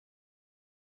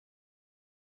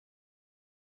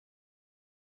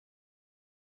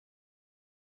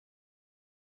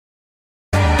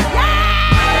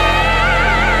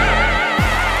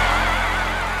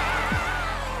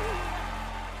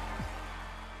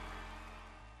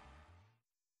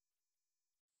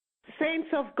Saints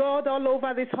of God all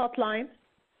over this hotline,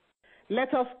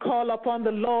 let us call upon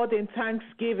the Lord in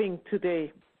thanksgiving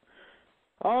today.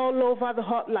 All over the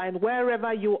hotline,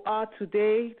 wherever you are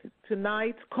today,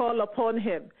 tonight, call upon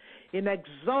him in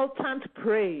exultant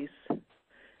praise.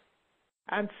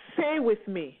 And say with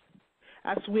me,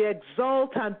 as we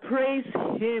exalt and praise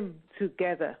him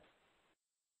together,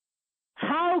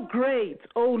 how great,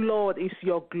 O Lord, is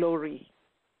your glory.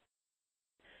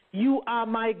 You are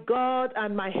my God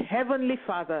and my heavenly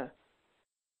Father,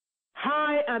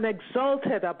 high and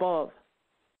exalted above.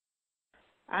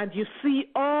 And you see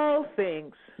all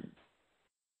things.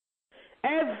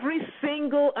 Every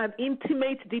single and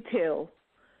intimate detail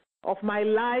of my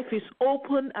life is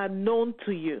open and known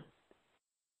to you.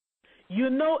 You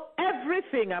know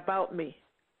everything about me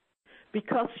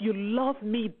because you love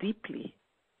me deeply.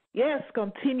 Yes,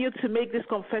 continue to make this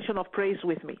confession of praise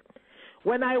with me.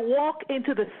 When I walk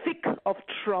into the thick of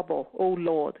trouble, O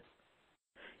Lord,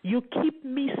 you keep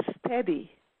me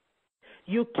steady.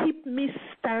 You keep me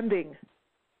standing.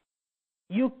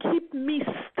 You keep me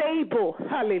stable.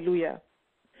 Hallelujah.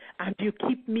 And you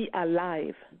keep me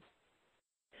alive.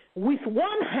 With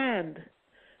one hand,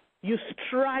 you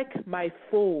strike my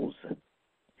foes.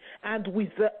 And with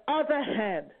the other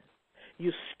hand,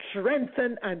 you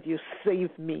strengthen and you save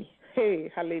me.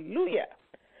 Hey, hallelujah.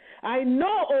 I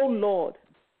know, O Lord,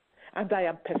 and I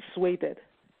am persuaded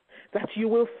that you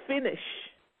will finish,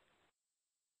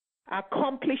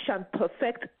 accomplish, and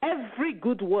perfect every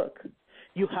good work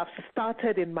you have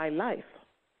started in my life.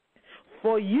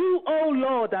 For you, O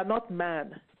Lord, are not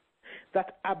man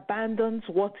that abandons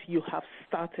what you have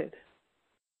started.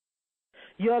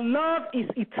 Your love is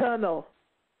eternal,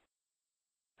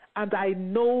 and I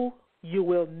know you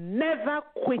will never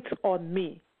quit on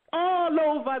me. All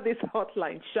over this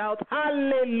hotline, shout,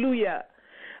 hallelujah,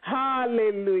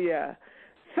 hallelujah.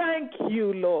 Thank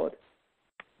you, Lord.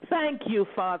 Thank you,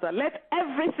 Father. Let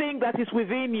everything that is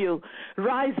within you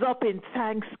rise up in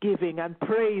thanksgiving and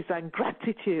praise and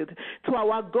gratitude to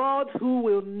our God who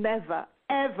will never,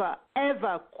 ever,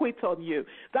 ever quit on you.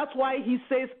 That's why he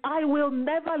says, I will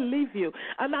never leave you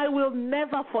and I will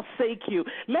never forsake you.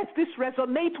 Let this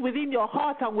resonate within your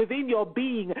heart and within your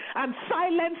being and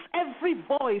silence every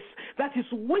voice that is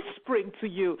whispering to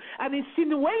you and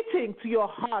insinuating to your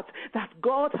heart that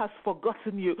God has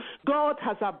forgotten you, God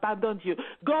has abandoned you,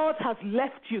 God has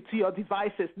left you to your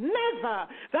devices. Never.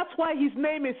 That's why his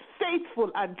name is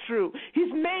faithful and true.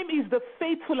 His name is the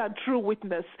faithful and true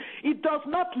witness. It does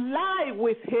not lie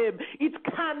with him. It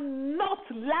cannot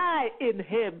lie in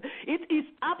him. It is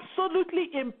absolutely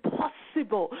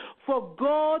impossible for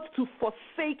God to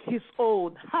forsake his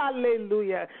own.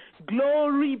 Hallelujah.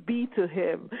 Glory be to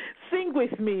him. Sing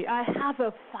with me. I have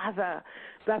a Father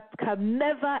that can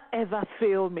never ever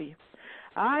fail me.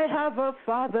 I have a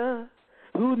Father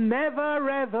who never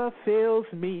ever fails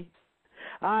me.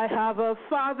 I have a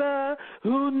Father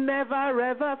who never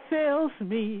ever fails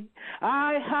me.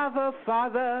 I have a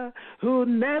Father who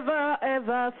never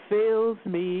ever fails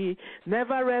me.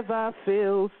 Never ever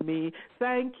fails me.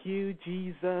 Thank you,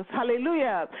 Jesus.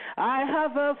 Hallelujah. I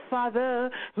have a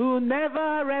Father who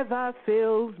never ever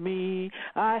fails me.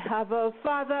 I have a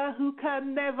Father who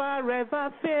can never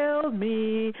ever fail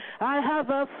me. I have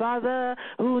a Father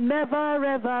who never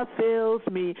ever fails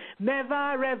me.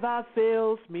 Never ever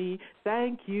fails me.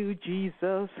 Thank you,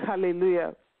 Jesus.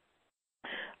 Hallelujah.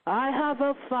 I have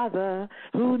a Father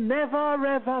who never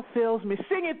ever fails me.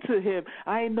 Sing it to him.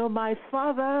 I know my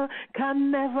Father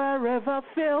can never ever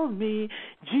fail me.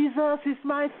 Jesus is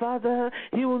my Father.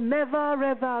 He will never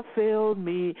ever fail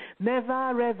me.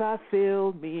 Never ever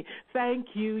fail me. Thank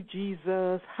you,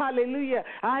 Jesus. Hallelujah.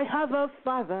 I have a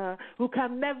Father who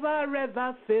can never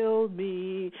ever fail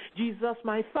me. Jesus,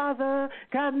 my Father,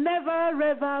 can never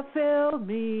ever fail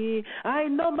me. I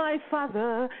know my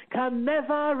Father can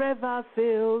never ever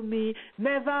fail me,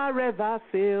 never ever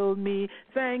fail me.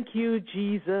 Thank you,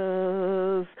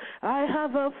 Jesus. I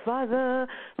have a Father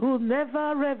who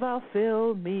never ever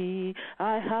fail me.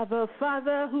 I have a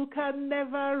Father who can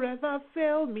never ever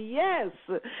fail me. Yes,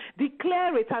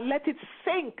 declare it and let it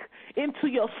sink into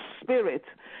your spirit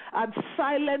and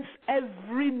silence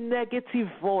every negative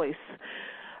voice.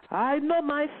 I know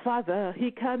my Father,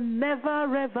 he can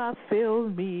never ever fail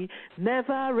me,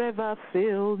 never ever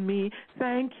fail me.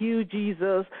 Thank you,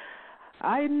 Jesus.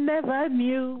 I never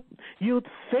knew you'd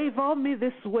favor me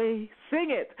this way.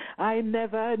 Sing it. I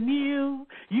never knew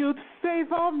you'd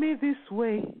favor me this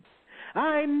way.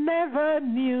 I never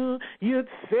knew you'd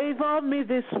favor me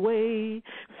this way.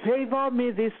 Favor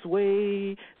me this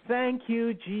way. Thank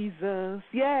you, Jesus.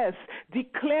 Yes,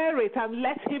 declare it and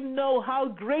let him know how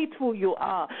grateful you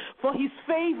are for his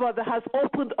favor that has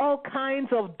opened all kinds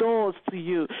of doors to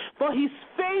you, for his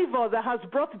favor that has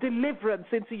brought deliverance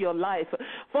into your life,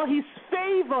 for his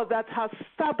favor that has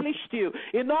established you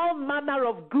in all manner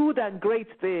of good and great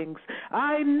things.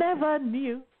 I never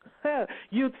knew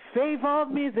you'd favor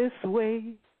me this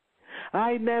way.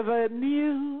 I never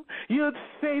knew you'd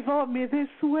favor me this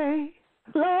way.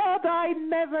 Lord, I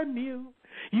never knew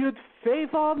you'd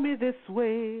favor me this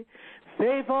way.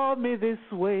 Favor me this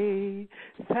way.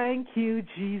 Thank you,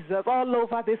 Jesus. All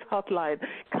over this hotline,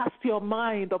 cast your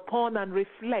mind upon and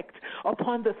reflect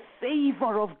upon the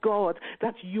favor of God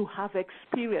that you have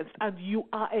experienced and you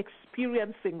are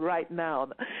experiencing right now.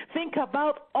 Think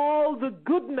about all the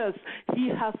goodness he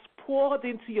has poured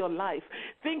into your life.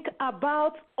 Think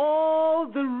about all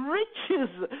the riches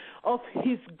of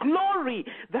his glory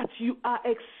that you are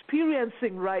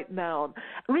experiencing right now.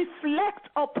 Reflect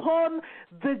upon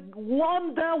the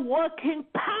wonder-working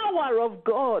power of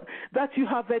God that you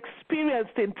have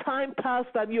experienced in time past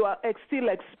and you are still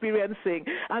experiencing.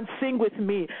 And sing with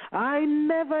me, I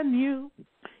never knew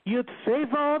you'd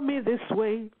favor me this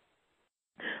way.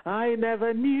 I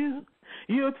never knew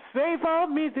you'd favor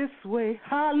me this way.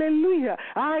 Hallelujah.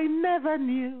 I never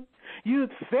knew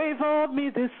you'd favor me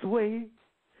this way.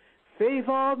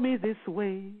 Favor me this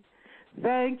way.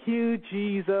 Thank you,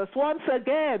 Jesus. Once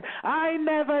again, I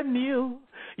never knew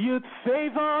you'd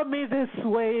favor me this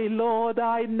way, Lord.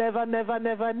 I never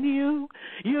knew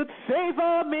you'd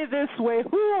favor me this way.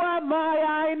 Who am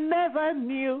I? I never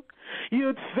knew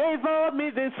you'd favor me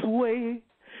this way.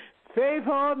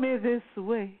 Favor me this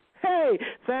way. Hey,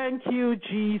 thank you,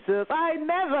 Jesus. I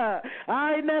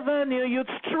never knew you'd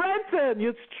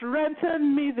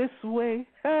strengthen me this way.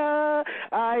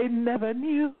 I never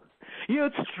knew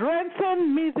you'd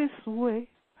strengthen me this way.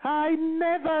 I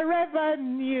never ever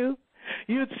knew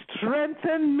you'd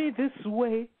strengthen me this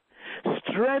way.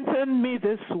 Strengthen me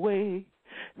this way.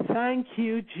 Thank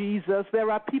you, Jesus. There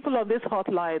are people on this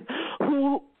hotline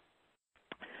who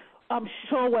I'm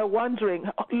sure we're wondering,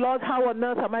 Lord, how on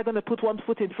earth am I going to put one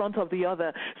foot in front of the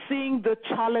other? Seeing the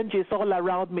challenges all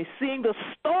around me, seeing the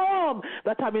storm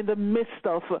that I'm in the midst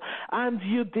of, and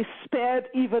you despaired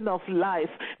even of life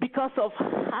because of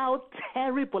how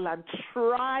terrible and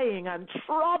trying and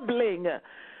troubling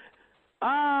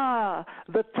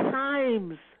the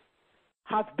times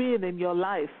have been in your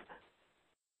life.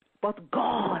 But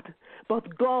God,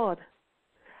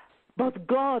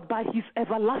 by his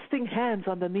everlasting hands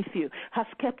underneath you, has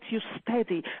kept you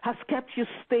steady, has kept you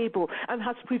stable, and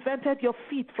has prevented your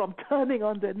feet from turning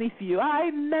underneath you. I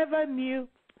never knew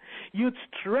you'd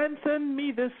strengthen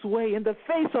me this way in the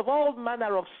face of all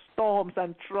manner of storms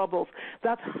and troubles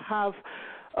that have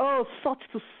sought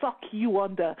to suck you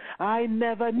under. I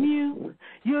never knew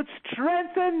you'd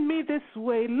strengthen me this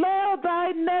way. Lord,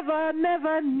 I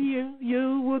never knew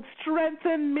you would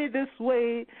strengthen me this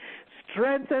way.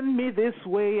 Strengthen me this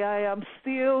way, I am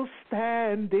still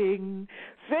standing.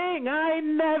 Sing, I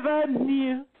never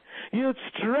knew you'd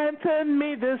strengthen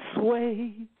me this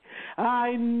way.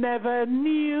 I never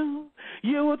knew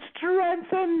you would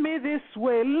strengthen me this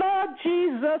way. Lord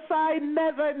Jesus, I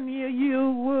never knew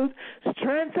you would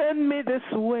strengthen me this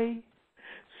way.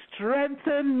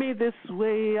 Strengthen me this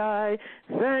way. I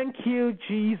thank you,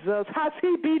 Jesus. Has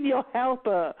he been your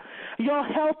helper? Your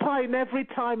helper in every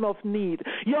time of need.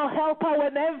 Your helper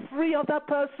when every other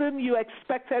person you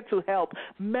expected to help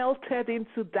melted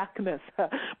into darkness.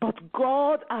 But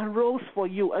God arose for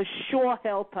you, a sure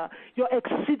helper, your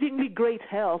exceedingly great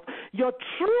help, your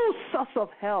true source of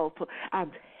help, and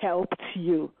helped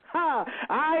you.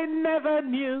 I never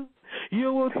knew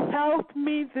you would help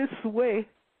me this way.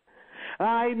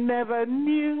 I never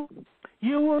knew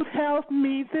you would help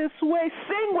me this way.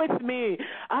 Sing with me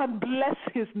and bless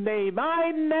his name.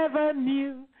 I never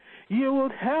knew you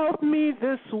would help me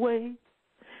this way.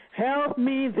 Help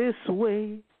me this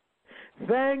way.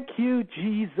 Thank you,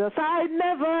 Jesus. I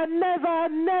never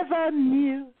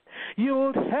knew you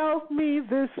would help me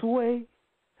this way.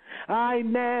 I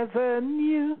never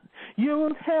knew you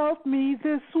would help me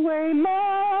this way.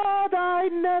 Lord, I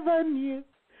never knew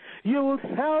you would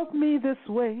help me this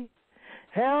way.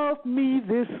 Help me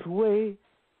this way.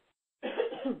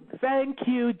 Thank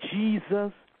you,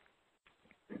 Jesus.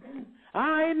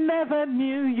 I never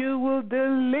knew you would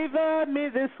deliver me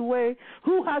this way.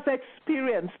 Who has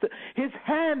experienced his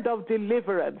hand of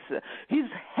deliverance, his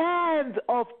hand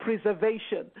of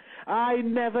preservation? I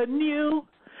never knew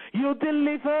You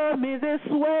deliver me this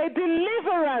way.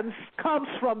 Deliverance comes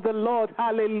from the Lord.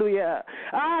 Hallelujah.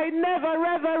 I never,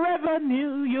 ever, ever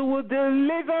knew you would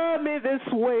deliver me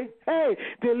this way. Hey,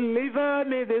 deliver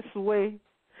me this way.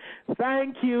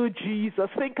 Thank you, Jesus.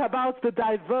 Think about the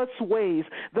diverse ways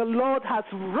the Lord has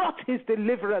wrought his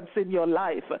deliverance in your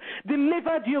life.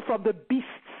 Delivered you from the beasts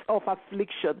of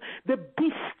affliction, the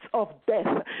beasts of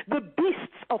death, the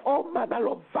beasts of all manner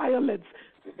of violence,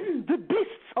 the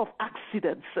beasts of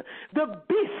accidents, the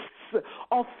beasts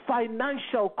of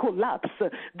financial collapse,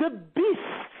 the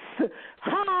beasts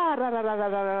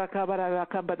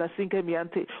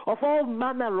of all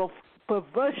manner of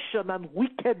perversion and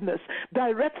wickedness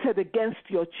directed against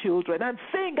your children, and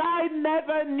saying, I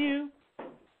never knew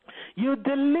you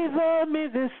deliver me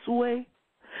this way.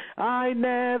 I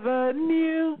never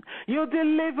knew you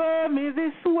deliver me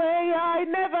this way. I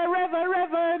never, ever,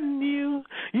 ever knew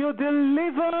you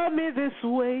deliver me this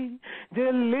way.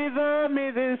 Deliver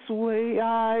me this way.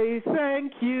 I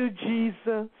thank you,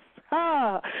 Jesus.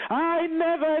 I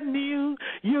never knew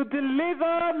you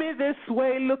deliver me this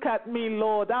way. Look at me,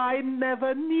 Lord. I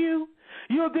never knew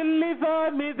you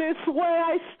deliver me this way.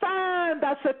 I stand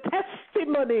as a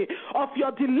testimony of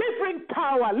your delivering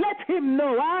power. Let him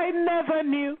know I never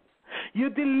knew you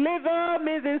deliver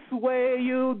me this way.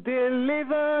 You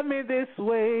deliver me this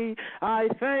way. I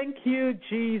thank you,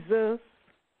 Jesus.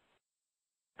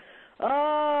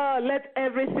 Let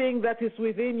everything that is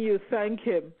within you thank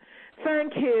him.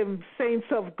 Thank him, saints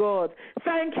of God.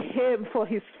 Thank him for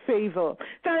his favor.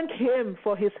 Thank him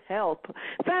for his help.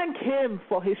 Thank him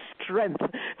for his strength.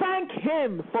 Thank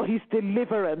him for his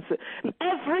deliverance.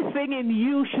 Everything in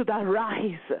you should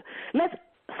arise. Let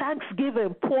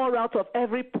thanksgiving pour out of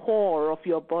every pore of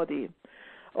your body.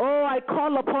 Oh, I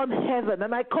call upon heaven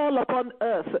and I call upon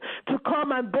earth to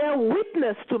come and bear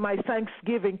witness to my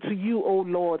thanksgiving to you, O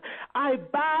Lord. I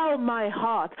bow my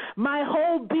heart, my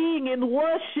whole being in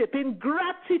worship, in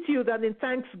gratitude and in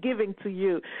thanksgiving to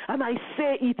you. And I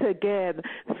say it again.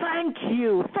 Thank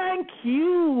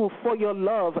you for your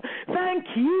love. Thank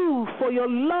you for your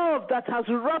love that has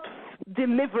wrought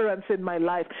deliverance in my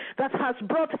life, that has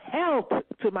brought help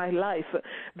to my life,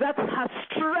 that has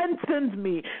strengthened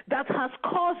me, that has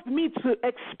caused me to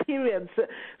experience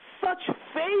such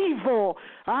favor.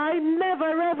 I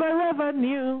never, ever, ever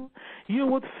knew you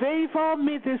would favor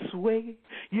me this way.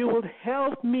 You would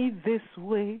help me this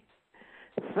way.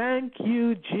 Thank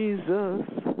you, Jesus.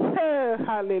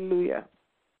 Hallelujah.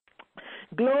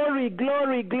 Glory,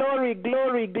 glory, glory,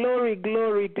 glory, glory,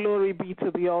 glory, glory be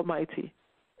to the Almighty.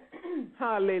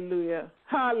 Hallelujah,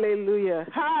 hallelujah,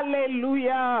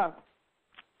 hallelujah.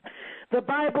 The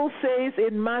Bible says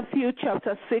in Matthew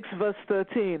chapter 6 verse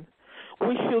 13,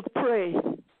 we should pray,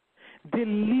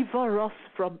 deliver us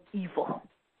from evil.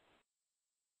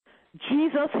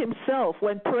 Jesus himself,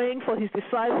 when praying for his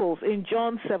disciples in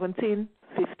John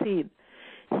 17:15,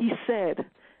 he said,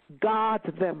 guard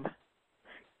them,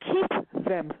 keep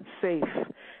them safe,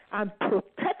 and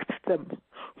protect them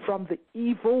from the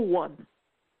evil one.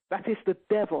 That is the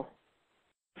devil,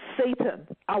 Satan,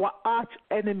 our arch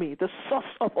enemy, the source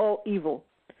of all evil.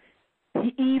 He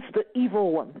is the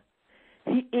evil one.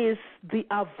 He is the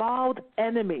avowed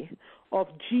enemy of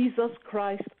Jesus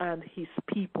Christ and his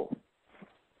people.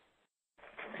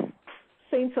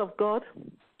 Saints of God,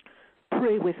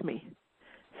 pray with me.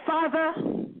 Father,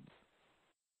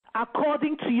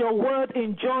 according to your word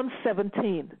in John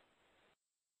 17,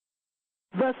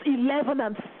 verse 11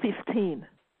 and 15,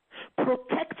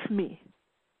 protect me,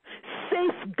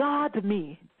 safeguard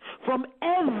me from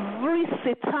every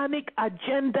satanic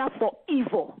agenda for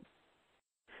evil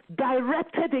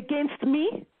directed against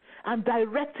me and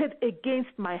directed against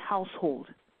my household.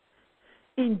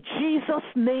 In Jesus'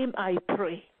 name I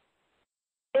pray.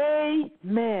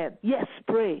 Amen. Yes,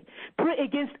 pray. Pray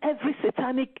against every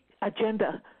satanic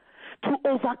agenda to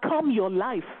overcome your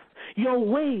life, your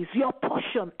ways, your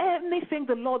portion, anything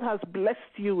the Lord has blessed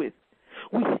you with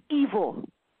evil.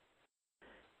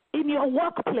 In your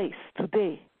workplace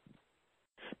today,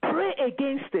 pray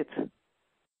against it.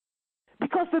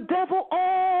 Because the devil,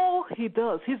 all he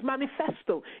does, his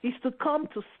manifesto is to come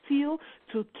to steal,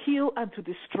 to kill, and to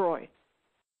destroy.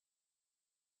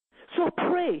 So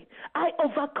pray, I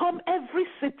overcome every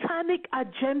satanic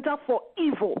agenda for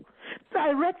evil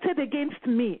directed against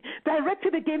me,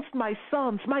 directed against my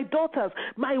sons, my daughters,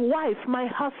 my wife, my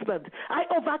husband. I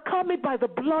overcome it by the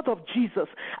blood of Jesus,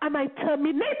 and I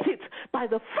terminate it by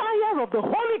the fire of the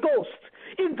Holy Ghost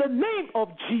in the name of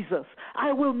Jesus.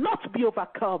 I will not be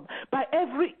overcome by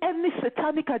any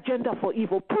satanic agenda for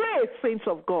evil. Pray, saints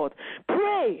of God.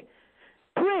 Pray.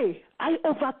 Pray, I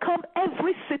overcome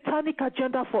every satanic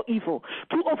agenda for evil,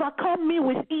 to overcome me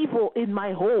with evil in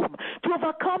my home, to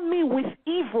overcome me with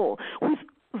evil, with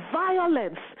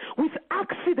violence, with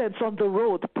accidents on the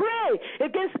road. Pray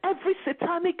against every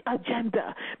satanic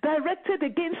agenda directed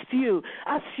against you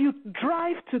as you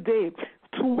drive today,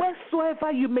 to wheresoever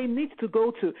you may need to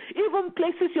go to, even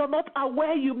places you're not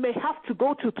aware you may have to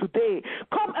go to today.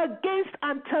 Come against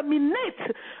and terminate.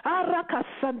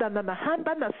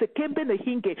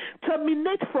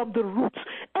 Terminate from the roots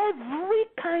every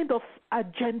kind of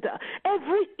agenda,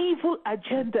 every evil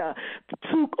agenda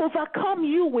to overcome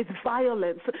you with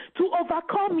violence, to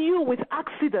overcome you with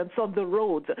accidents on the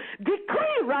road.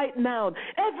 Decree right now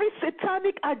every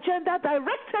satanic agenda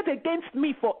directed against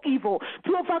me for evil,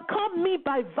 to overcome me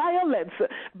by violence,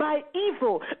 by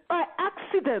evil, by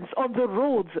accidents on the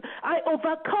roads. I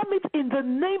overcome it in the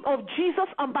name of Jesus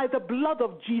and by the blood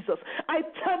of Jesus. I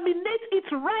terminate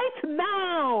it right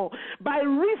now by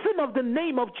reason of the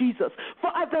name of Jesus. For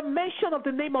at the mention of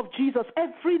the name of Jesus,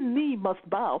 every knee must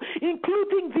bow,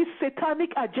 including this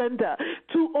satanic agenda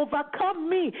to overcome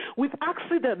me with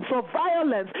accidents or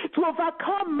violence, to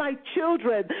overcome my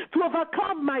children, to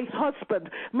overcome my husband,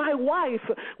 my wife,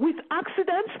 with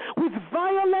accidents, with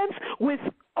violence, with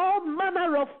all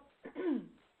manner of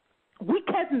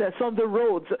wickedness on the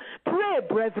roads. Pray,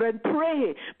 brethren,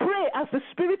 pray. Pray as the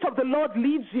Spirit of the Lord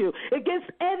leads you against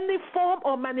any form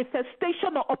or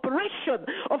manifestation or operation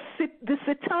of the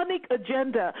satanic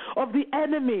agenda of the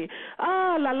enemy.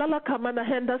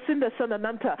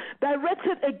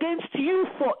 Directed against you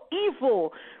for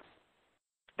evil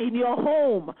in your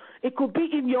home. It could be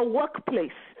in your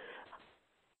workplace.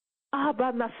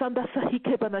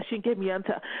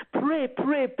 Pray,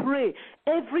 pray, pray.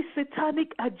 Every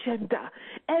satanic agenda,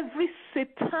 every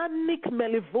satanic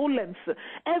malevolence,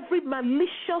 every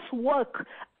malicious work,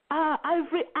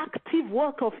 every active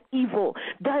work of evil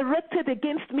directed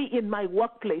against me in my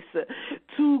workplace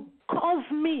to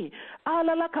cause me,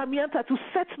 to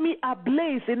set me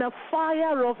ablaze in a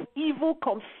fire of evil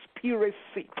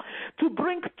conspiracy, to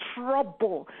bring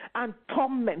trouble and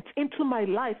torment into my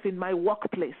life in my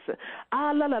workplace.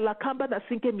 I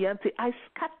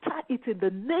scatter it in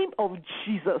the name of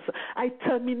Jesus. I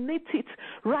terminate it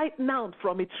right now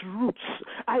from its roots.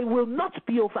 I will not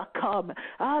be overcome.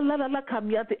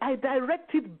 I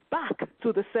direct it back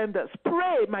to the senders.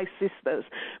 Pray, my sisters.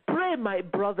 Pray, my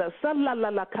brothers. Pray,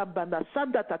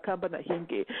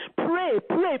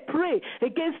 pray, pray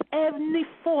against any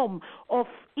form of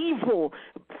evil.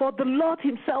 For the Lord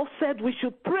himself said we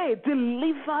should pray,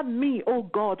 deliver me, O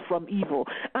God, from evil.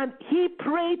 And he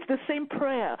prayed the same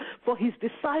prayer for his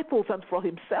disciples and for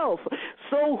himself.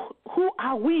 So who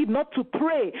are we not to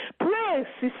pray? Pray,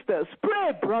 sisters,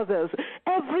 pray, brothers.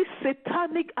 Every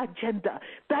satanic agenda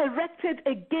directed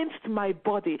against my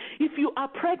body. If you are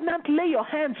pregnant, lay your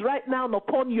hands right now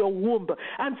upon your womb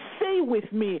and say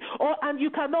with me, and you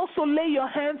can also lay your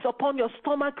hands upon your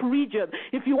stomach region.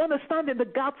 If you want to stand in the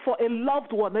gap for a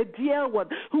loved one, a dear one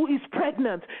who is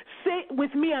pregnant, say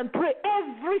with me and pray.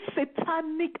 Every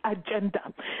satanic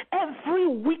agenda, every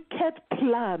wicked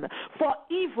plan for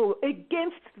evil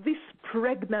against this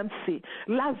pregnancy,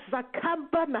 La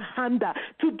Zakamba Nahanda,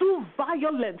 to do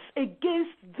violence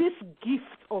against this gift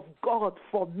of God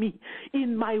for me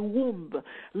in my womb.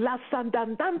 La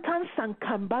Sandandantan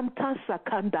Sankambanta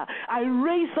Sakanda. I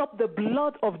raise up the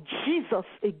blood of Jesus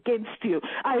against you.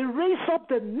 I raise up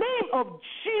the name of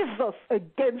Jesus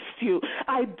against you.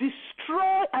 I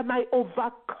destroy and I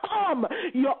overcome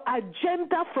your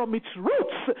agenda from its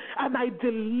roots, and I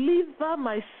deliver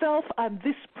myself and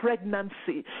this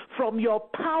pregnancy from your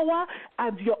power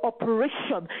and your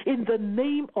operation in the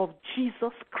name of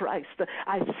Jesus Christ.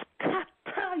 I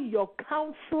scatter your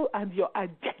counsel and your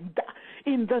agenda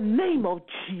in the name of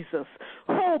Jesus.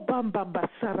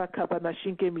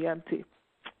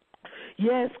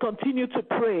 Yes, continue to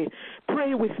pray.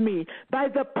 Pray with me. By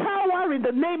the power in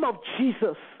the name of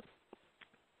Jesus,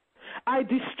 I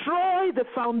destroy the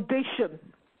foundation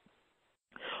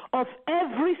of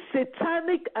every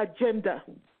satanic agenda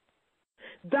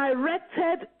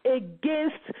directed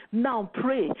against, now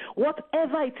pray,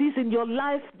 whatever it is in your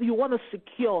life you want to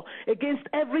secure against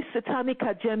every satanic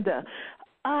agenda.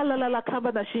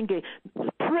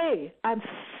 Pray and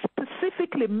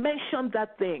specifically mention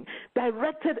that thing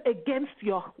directed against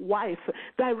your wife,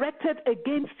 directed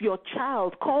against your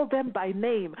child, call them by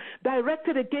name,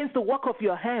 directed against the work of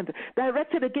your hand,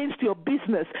 directed against your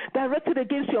business, directed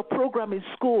against your program in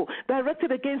school,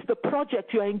 directed against the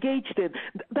project you're engaged in,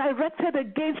 directed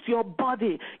against your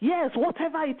body. Yes,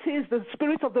 whatever it is the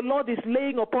Spirit of the Lord is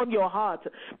laying upon your heart.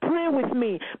 Pray with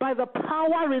me. By the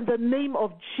power in the name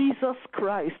of Jesus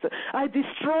Christ, I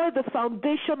destroy the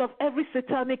foundation of every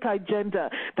satanic agenda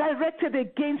directed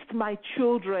against my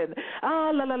children,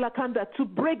 to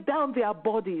break down their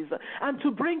bodies and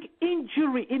to bring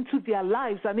injury into their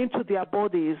lives and into their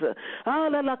bodies.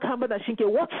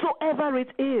 Whatsoever it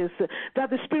is that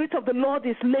the Spirit of the Lord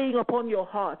is laying upon your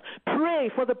heart, pray,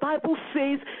 for the Bible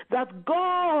says that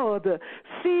God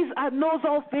sees and knows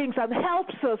all things and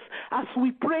helps us as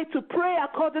we pray to pray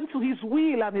according to His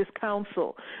will and His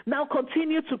counsel. Now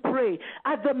continue to pray.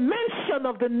 At the mention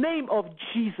of the name of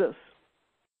Jesus,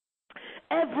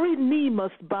 every knee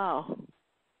must bow.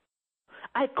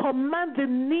 I command the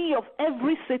knee of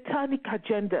every satanic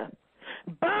agenda,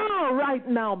 bow right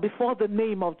now before the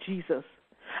name of Jesus.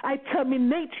 I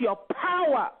terminate your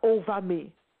power over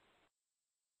me.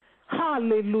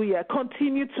 Hallelujah.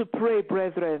 Continue to pray,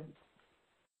 brethren.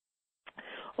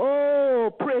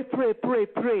 Oh, pray, pray, pray,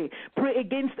 pray. Pray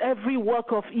against every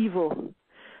work of evil.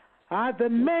 At the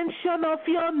mention of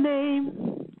your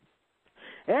name,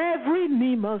 every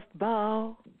knee must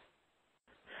bow.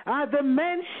 At the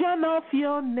mention of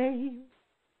your name,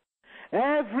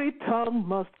 every tongue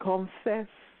must confess.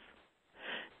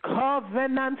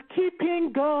 Covenant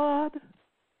keeping God,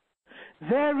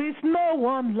 there is no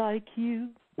one like you.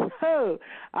 Oh,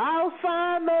 Alpha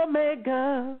and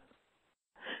Omega,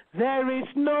 there is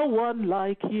no one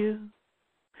like you.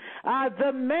 At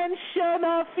the mention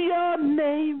of your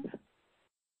name,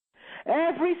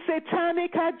 every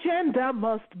satanic agenda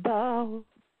must bow.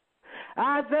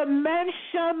 At the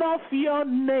mention of your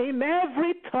name,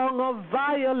 every tongue of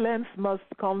violence must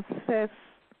confess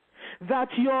that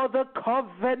you're the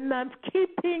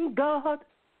covenant-keeping God,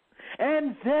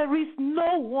 and there is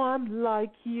no one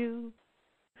like you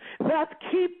that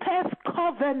keepeth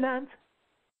covenant.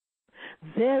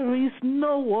 There is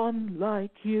no one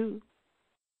like you.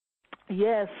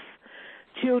 Yes,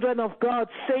 children of God,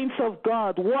 saints of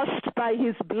God, washed by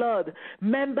His blood,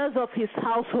 members of His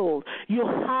household, you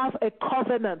have a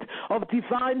covenant of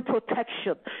divine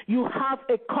protection. You have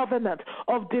a covenant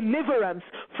of deliverance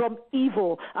from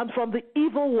evil and from the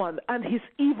evil one and his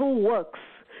evil works.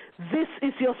 This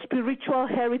is your spiritual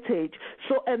heritage.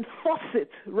 So enforce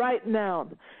it right now.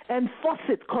 Enforce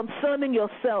it concerning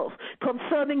yourself,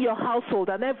 concerning your household,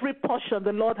 and every portion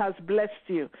the Lord has blessed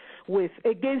you with,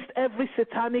 against every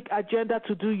satanic agenda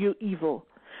to do you evil.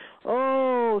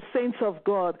 Oh, saints of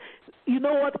God, you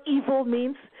know what evil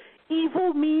means?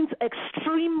 Evil means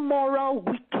extreme moral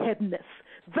wickedness.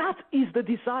 That is the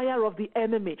desire of the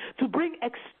enemy, to bring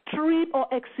extreme or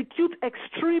execute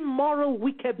extreme moral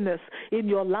wickedness in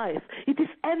your life. It is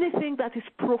anything that is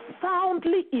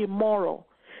profoundly immoral,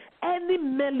 any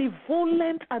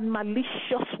malevolent and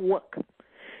malicious work,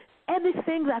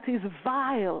 anything that is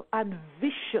vile and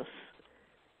vicious,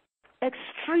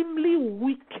 extremely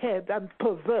wicked and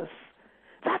perverse.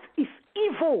 That is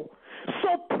evil.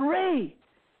 So pray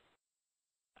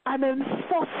and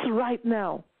enforce right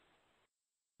now.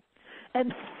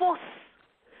 Enforce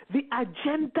the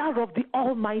agenda of the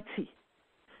Almighty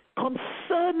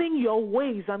concerning your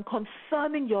ways and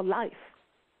concerning your life.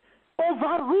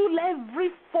 Overrule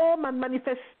every form and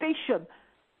manifestation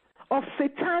of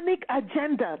satanic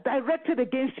agenda directed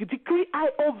against you. Decree, I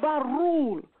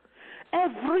overrule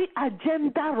every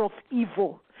agenda of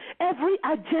evil, every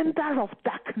agenda of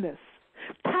darkness,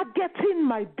 targeting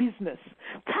my business,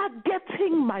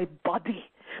 targeting my body,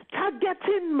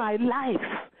 targeting my life,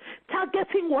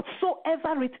 targeting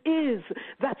whatsoever it is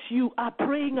that you are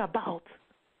praying about,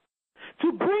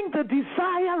 to bring the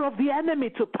desire of the enemy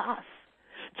to pass,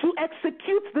 to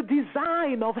execute the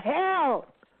design of hell.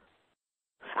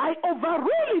 I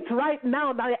overrule it right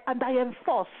now, and I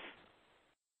enforce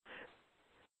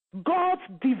God's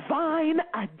divine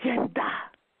agenda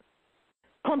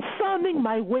concerning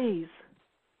my ways,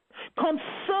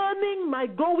 concerning my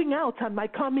going out and my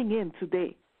coming in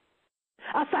today.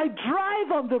 As I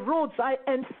drive on the roads, I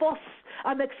enforce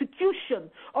an execution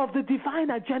of the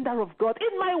divine agenda of God.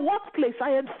 In my workplace,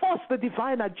 I enforce the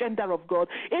divine agenda of God.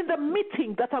 In the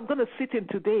meeting that I'm going to sit in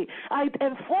today, I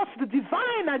enforce the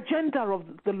divine agenda of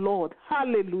the Lord.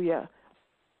 Hallelujah.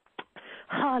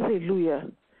 Hallelujah.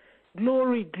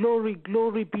 Glory, glory,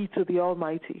 glory be to the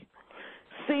Almighty.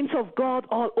 Saints of God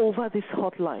all over this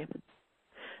hotline,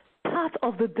 part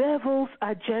of the devil's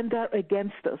agenda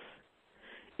against us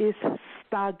is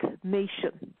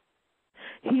stagnation.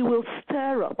 He will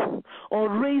stir up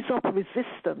or raise up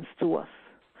resistance to us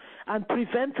and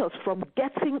prevent us from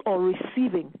getting or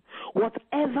receiving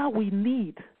whatever we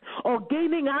need or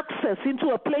gaining access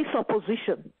into a place of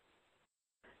position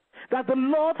that the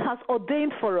Lord has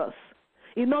ordained for us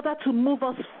in order to move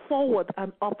us forward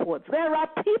and upwards. There are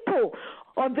people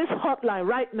on this hotline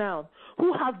right now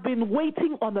who have been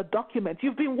waiting on a document.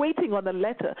 You've been waiting on a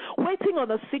letter, waiting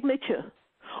on a signature,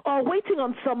 or waiting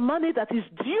on some money that is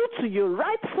due to you,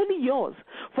 rightfully yours,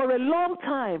 for a long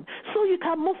time, so you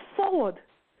can move forward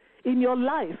in your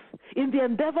life, in the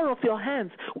endeavor of your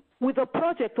hands, with a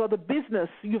project or the business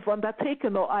you've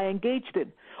undertaken or are engaged in,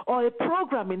 or a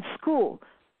program in school,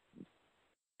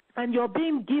 and you're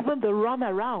being given the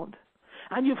runaround,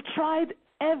 and you've tried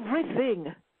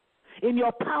everything in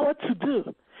your power to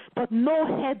do, but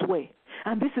no headway.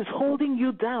 And this is holding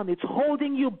you down. It's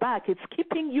holding you back. It's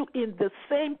keeping you in the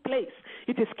same place.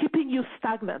 It is keeping you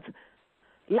stagnant.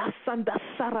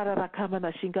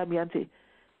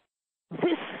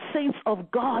 This, saints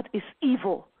of God, is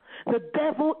evil. The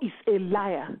devil is a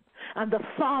liar and the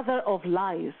father of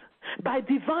lies. By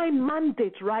divine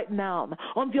mandate right now,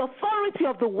 on the authority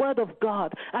of the Word of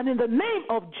God, and in the name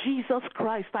of Jesus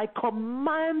Christ, I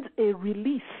command a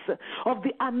release of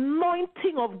the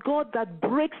anointing of God that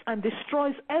breaks and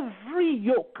destroys every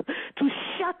yoke, to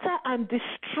shatter and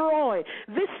destroy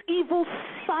this evil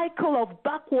cycle of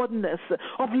backwardness,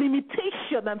 of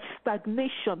limitation and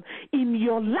stagnation in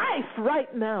your life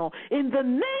right now. In the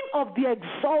name of the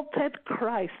exalted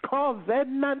Christ,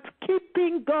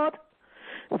 covenant-keeping God,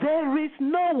 there is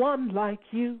no one like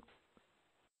you.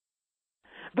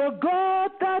 The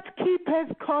God that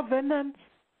keepeth covenant,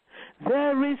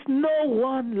 there is no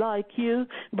one like you.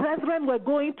 Brethren, we're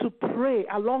going to pray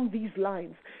along these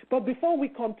lines. But before we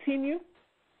continue,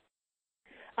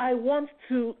 I want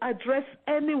to address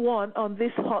anyone on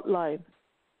this hotline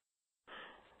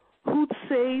who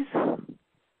says,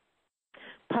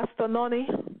 Pastor Noni,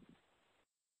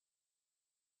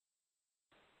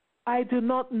 I do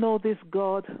not know this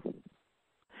God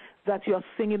that you're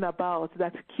singing about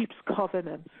that keeps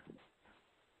covenant.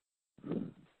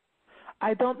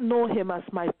 I don't know him as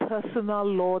my personal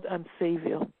Lord and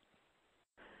Savior.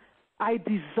 I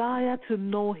desire to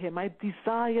know him. I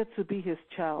desire to be his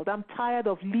child. I'm tired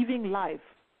of living life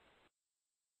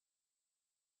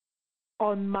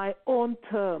on my own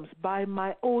terms, by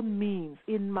my own means,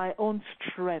 in my own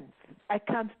strength. I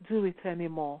can't do it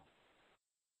anymore.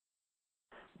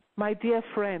 My dear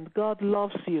friend, God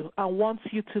loves you and wants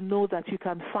you to know that you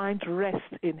can find rest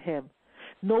in him,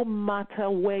 no matter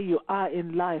where you are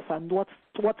in life and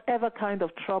whatever kind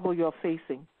of trouble you're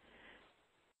facing.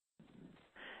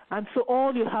 And so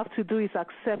all you have to do is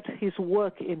accept his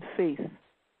work in faith.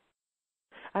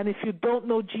 And if you don't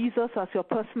know Jesus as your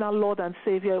personal Lord and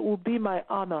Savior, it will be my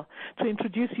honor to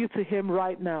introduce you to him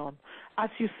right now. As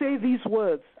you say these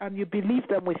words and you believe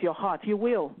them with your heart, you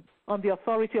will. On the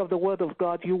authority of the Word of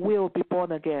God, you will be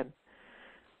born again.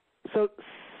 So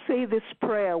say this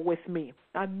prayer with me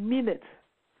and mean it.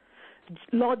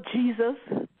 Lord Jesus,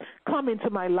 come into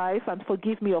my life and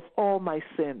forgive me of all my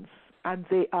sins, and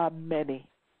they are many.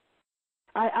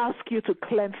 I ask you to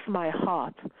cleanse my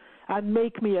heart and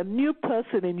make me a new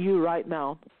person in you right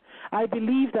now. I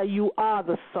believe that you are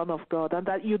the Son of God and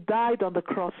that you died on the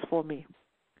cross for me.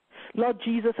 Lord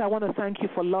Jesus, I want to thank you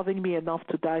for loving me enough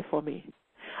to die for me.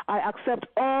 I accept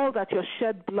all that your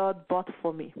shed blood bought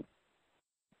for me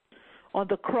on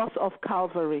the cross of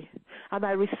Calvary, and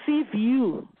I receive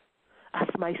you as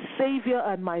my Savior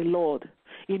and my Lord.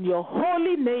 In your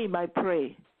holy name I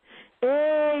pray.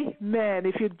 Amen.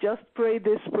 If you just prayed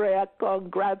this prayer,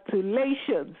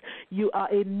 congratulations. You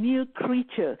are a new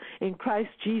creature in Christ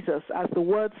Jesus, as the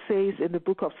word says in the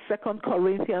book of 2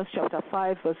 Corinthians chapter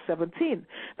 5, verse 17,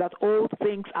 that old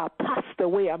things are passed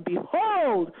away, and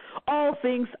behold, all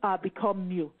things are become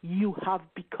new. You have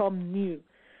become new.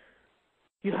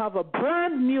 You have a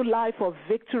brand new life of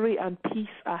victory and peace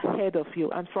ahead of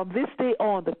you. And from this day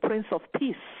on, the Prince of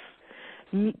Peace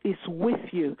is with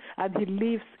you, and he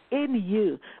lives in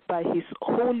you by his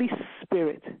Holy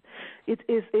Spirit. It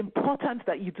is important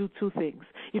that you do two things.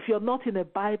 If you're not in a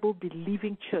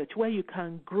Bible-believing church where you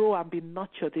can grow and be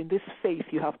nurtured in this faith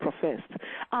you have professed,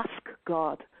 ask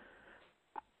God,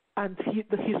 and his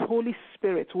Holy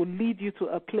Spirit will lead you to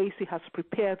a place he has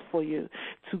prepared for you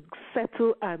to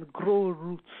settle and grow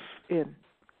roots in.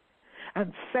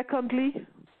 And secondly,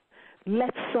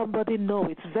 let somebody know.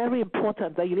 It's very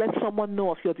important that you let someone know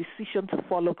of your decision to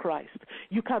follow Christ.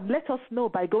 You can let us know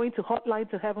by going to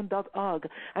hotlinetoheaven.org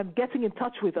and getting in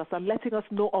touch with us and letting us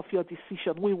know of your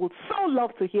decision. We would so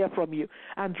love to hear from you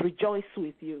and rejoice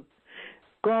with you.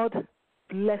 God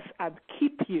bless and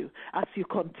keep you as you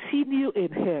continue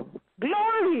in him.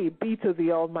 Glory be to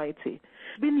the Almighty.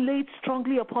 It's been laid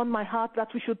strongly upon my heart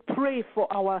that we should pray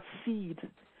for our seed.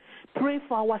 Pray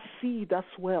for our seed as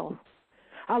well.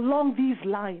 Along these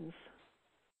lines,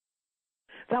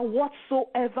 that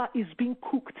whatsoever is being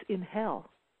cooked in hell,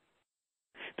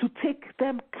 to take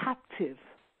them captive,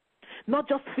 not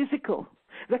just physical.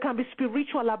 There can be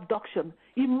spiritual abduction,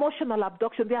 emotional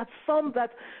abduction. There are some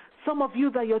of you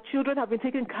that your children have been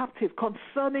taken captive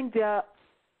concerning their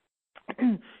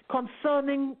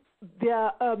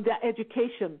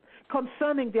education,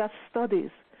 concerning their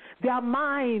studies. Their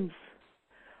minds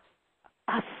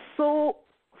are so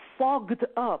fogged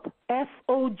up,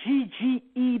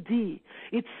 F-O-G-G-E-D.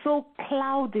 It's so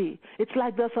cloudy. It's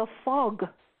like there's a fog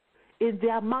in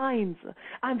their minds,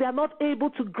 and they're not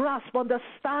able to grasp,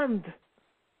 understand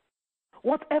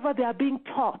whatever they are being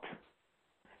taught.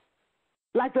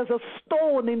 Like there's a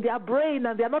stone in their brain,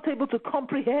 and they're not able to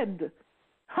comprehend.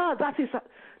 That is a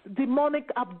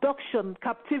demonic abduction,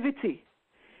 captivity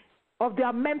of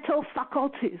their mental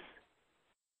faculties.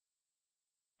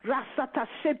 There are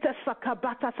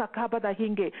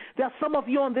some of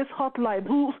you on this hotline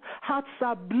whose hearts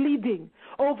are bleeding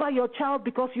over your child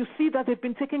because you see that they've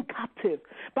been taken captive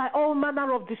by all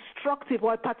manner of destructive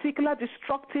or a particular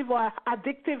destructive or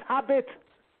addictive habit.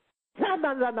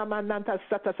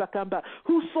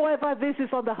 Whosoever this is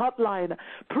on the hotline,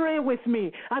 pray with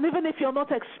me. And even if you're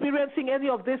not experiencing any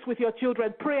of this with your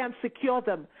children, pray and secure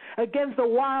them against the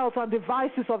wiles and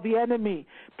devices of the enemy.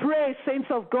 Pray, saints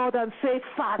of God, and say,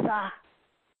 Father,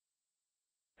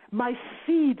 my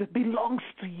seed belongs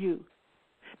to you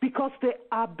because they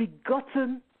are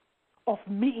begotten of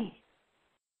me,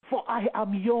 for I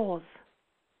am yours.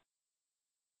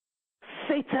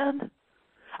 Satan,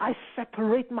 I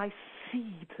separate my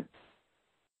seed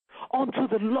unto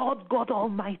the Lord God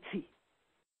Almighty.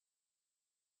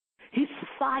 His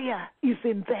fire is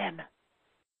in them.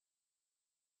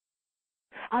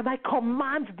 And I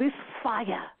command this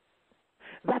fire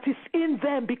that is in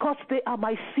them, because they are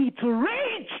my seed, to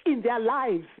rage in their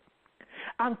lives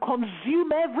and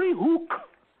consume every hook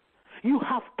you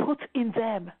have put in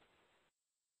them,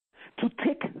 to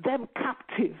take them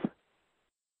captive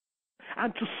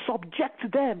and to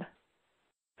subject them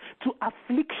to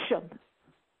affliction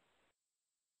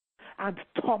and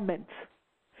torment.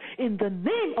 In the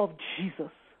name of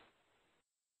Jesus,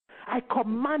 I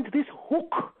command this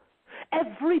hook,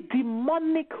 every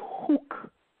demonic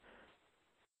hook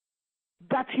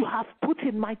that you have put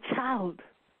in my child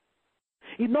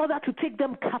in order to take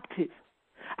them captive,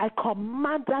 I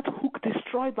command that hook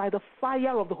destroyed by the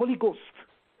fire of the Holy Ghost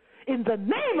in the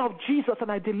name of Jesus,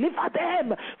 and I deliver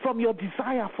them from your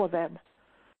desire for them.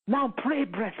 Now pray,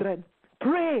 brethren.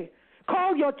 Pray.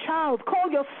 Call your child, call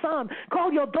your son,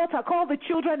 call your daughter, call the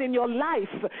children in your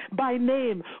life by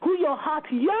name, who your heart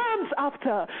yearns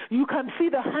after. You can see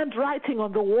the handwriting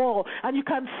on the wall, and you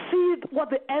can see what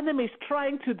the enemy is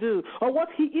trying to do or what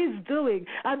he is doing.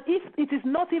 And if it is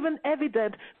not even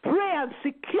evident, pray and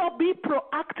secure, be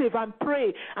proactive and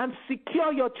pray and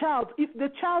secure your child. If the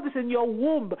child is in your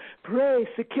womb, pray,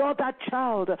 secure that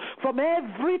child from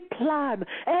every plan,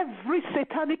 every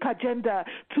satanic agenda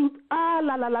to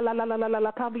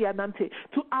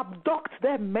to abduct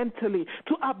them mentally,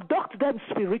 to abduct them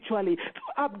spiritually, to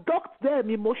abduct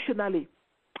them emotionally,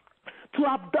 to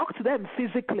abduct them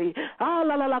physically.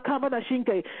 Every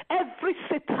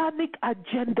satanic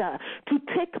agenda to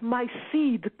take my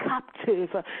seed captive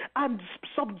and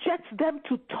subject them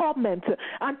to torment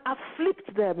and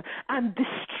afflict them and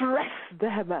distress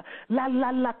them.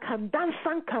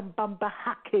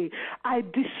 I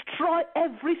destroy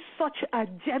every such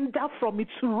agenda from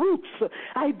its roots.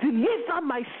 I deliver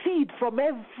my seed from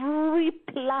every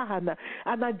plan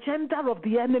and agenda of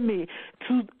the enemy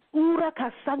to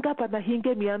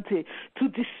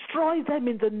destroy them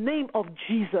in the name of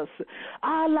Jesus.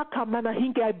 I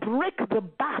break the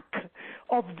back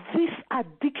of this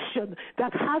addiction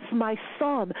that has my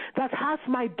son, that has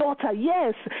my daughter.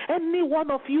 Yes, any one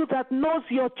of you that knows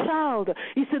your child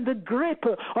is in the grip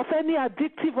of any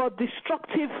addictive or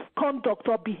destructive conduct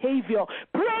or behavior,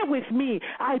 pray with me.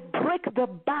 I break the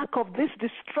back of this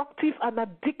destructive and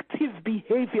addictive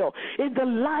behavior in the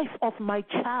life of my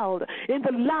child, in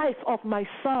the life of my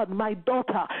son, my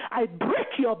daughter. I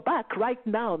break your back right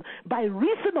now by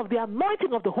reason of the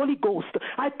anointing of the Holy Ghost.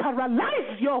 I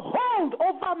paralyze your hold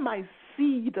over my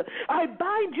seed. I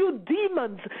bind you,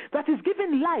 demons, that is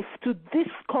giving life to this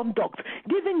conduct,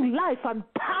 giving life and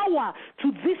power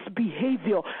to this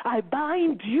behavior. I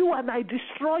bind you and I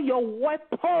destroy your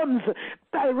weapons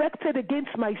directed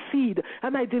against my seed,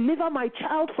 and I deliver my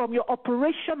child from your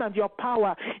operation and your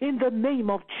power in the name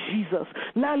of Jesus.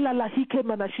 La la la hike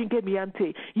manashinge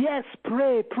miante. Yes,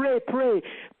 pray, pray, pray.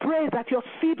 Pray that your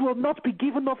seed will not be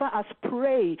given over as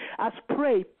prey,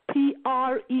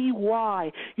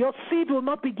 P-R-E-Y. Your seed will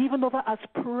not be given over as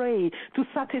prey to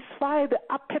satisfy the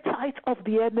appetite of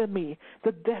the enemy.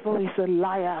 The devil is a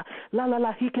liar. La la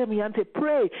la hike miante.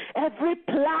 Pray every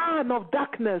plan of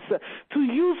darkness to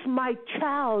use my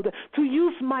child, to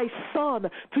use my son,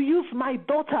 to use my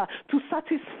daughter to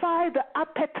satisfy the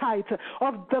appetite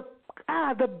of the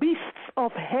beasts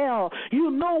of hell.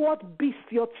 You know what beast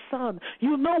your son,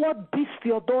 you know what beast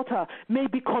your daughter may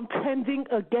be contending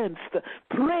against.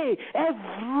 Pray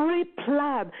every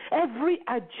plan, every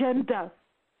agenda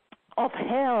of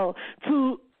hell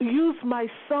to use my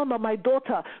son or my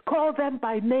daughter, call them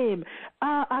by name,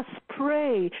 as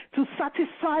prey to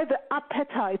satisfy the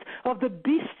appetite of the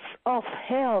beasts of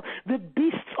hell, the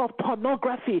beasts of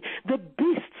pornography, the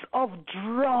beasts of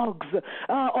drugs,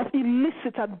 of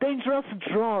illicit and dangerous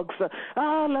drugs, the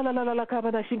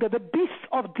beasts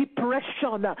of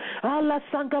depression,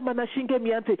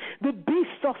 the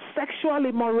beasts of sexual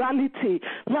immorality,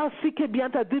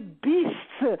 the beasts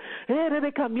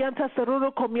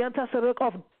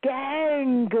of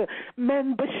gang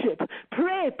membership.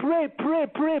 Pray, pray, pray,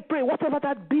 pray, pray. Whatever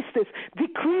that beast is,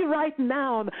 decree right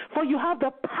now, for you have the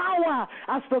power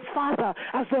as the father,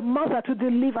 as the mother, to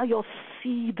deliver your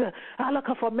seed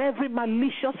from every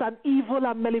malicious and evil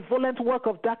and malevolent work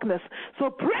of darkness.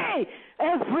 So pray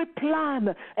every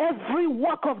plan, every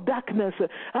work of darkness to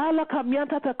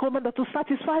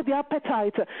satisfy the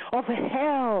appetite of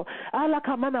hell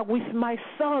with my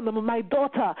son, my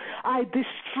daughter. I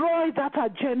destroy that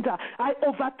agenda. I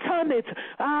overturn it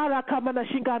and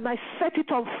I set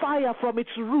it on fire from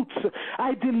its roots.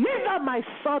 I deliver my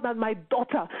son and my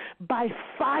daughter by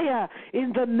fire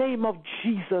in the name of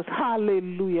Jesus.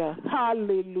 Hallelujah.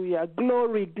 Hallelujah.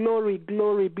 Glory, glory,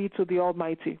 glory be to the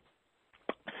Almighty.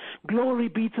 Glory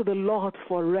be to the Lord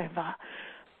forever.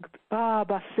 I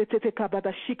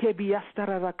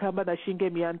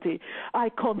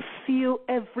conceal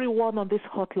everyone on this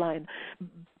hotline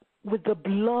with the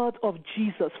blood of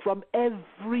Jesus from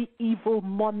every evil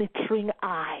monitoring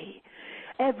eye.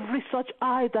 Every such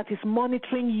eye that is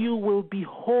monitoring you will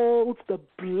behold the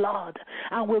blood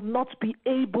and will not be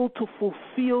able to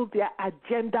fulfill their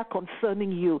agenda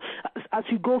concerning you as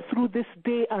you go through this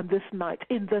day and this night.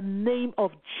 In the name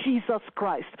of Jesus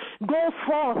Christ, go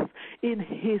forth in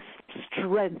his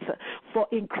strength. For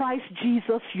in Christ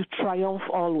Jesus you triumph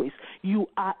always. You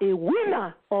are a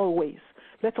winner always.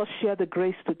 Let us share the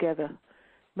grace together.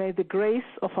 May the grace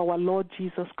of our Lord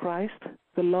Jesus Christ,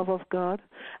 the love of God,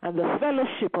 and the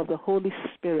fellowship of the Holy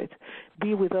Spirit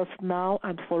be with us now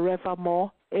and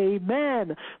forevermore.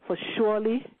 Amen. For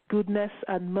surely goodness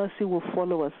and mercy will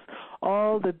follow us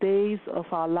all the days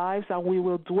of our lives, and we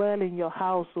will dwell in your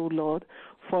house, O Lord,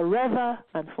 forever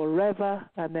and forever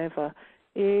and ever.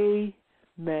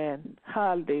 Amen.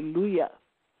 Hallelujah.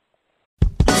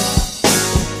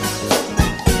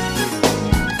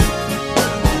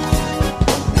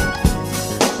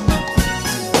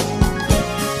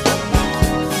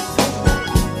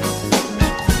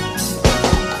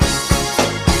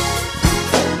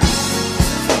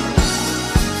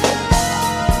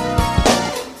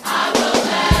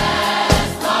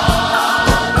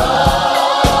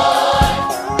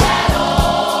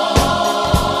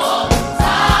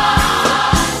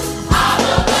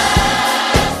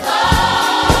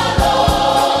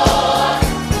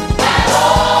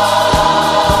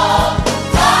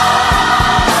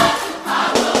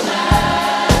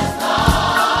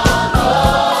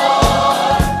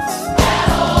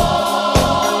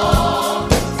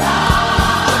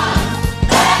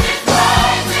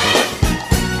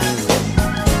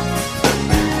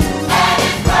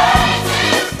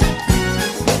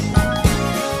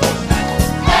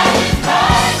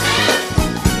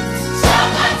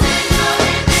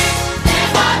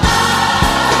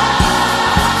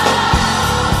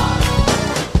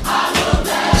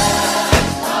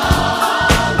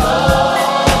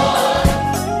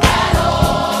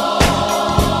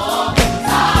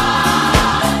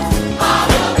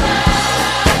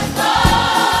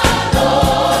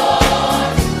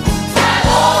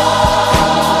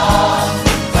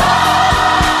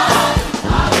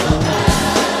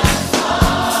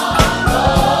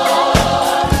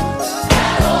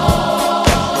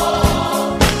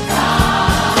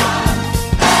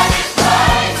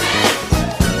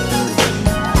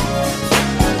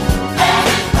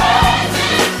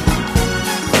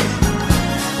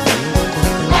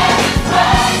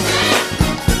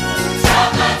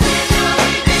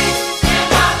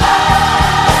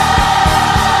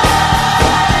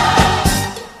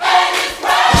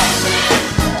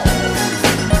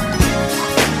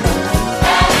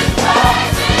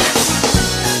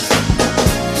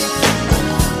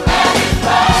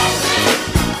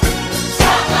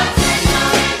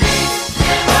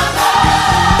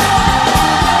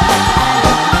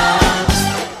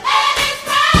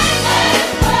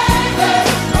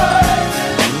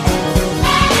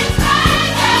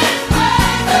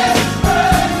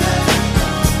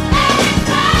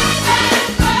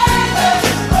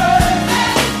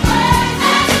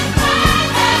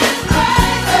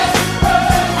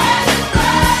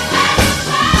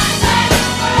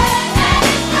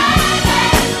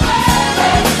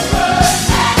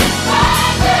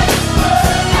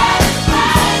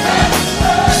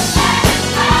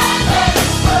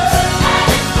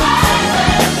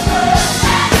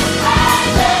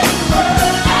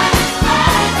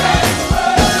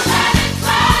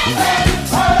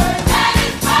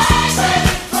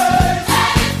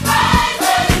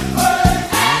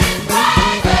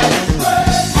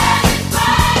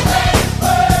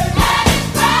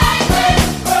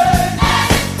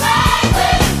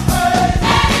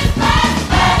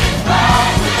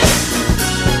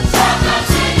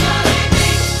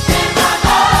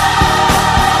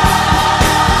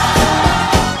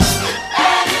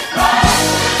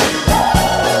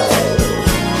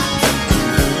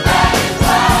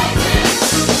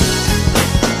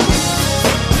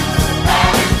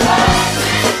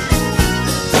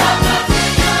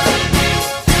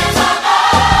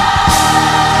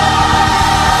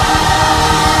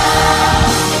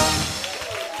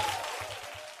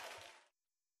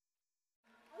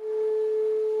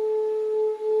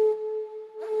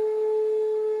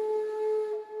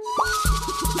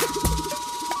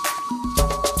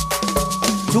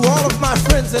 my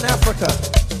friends in Africa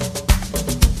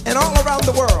and all around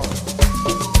the world,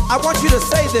 I want you to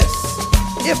say this.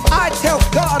 If I tell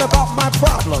God about my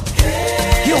problem,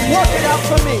 He'll work it out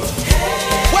for me.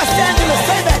 West Angeles,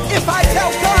 say that. If I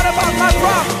tell God about my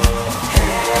problem,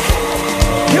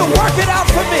 He'll work it out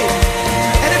for me.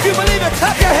 And if you believe it,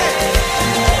 clap your hands.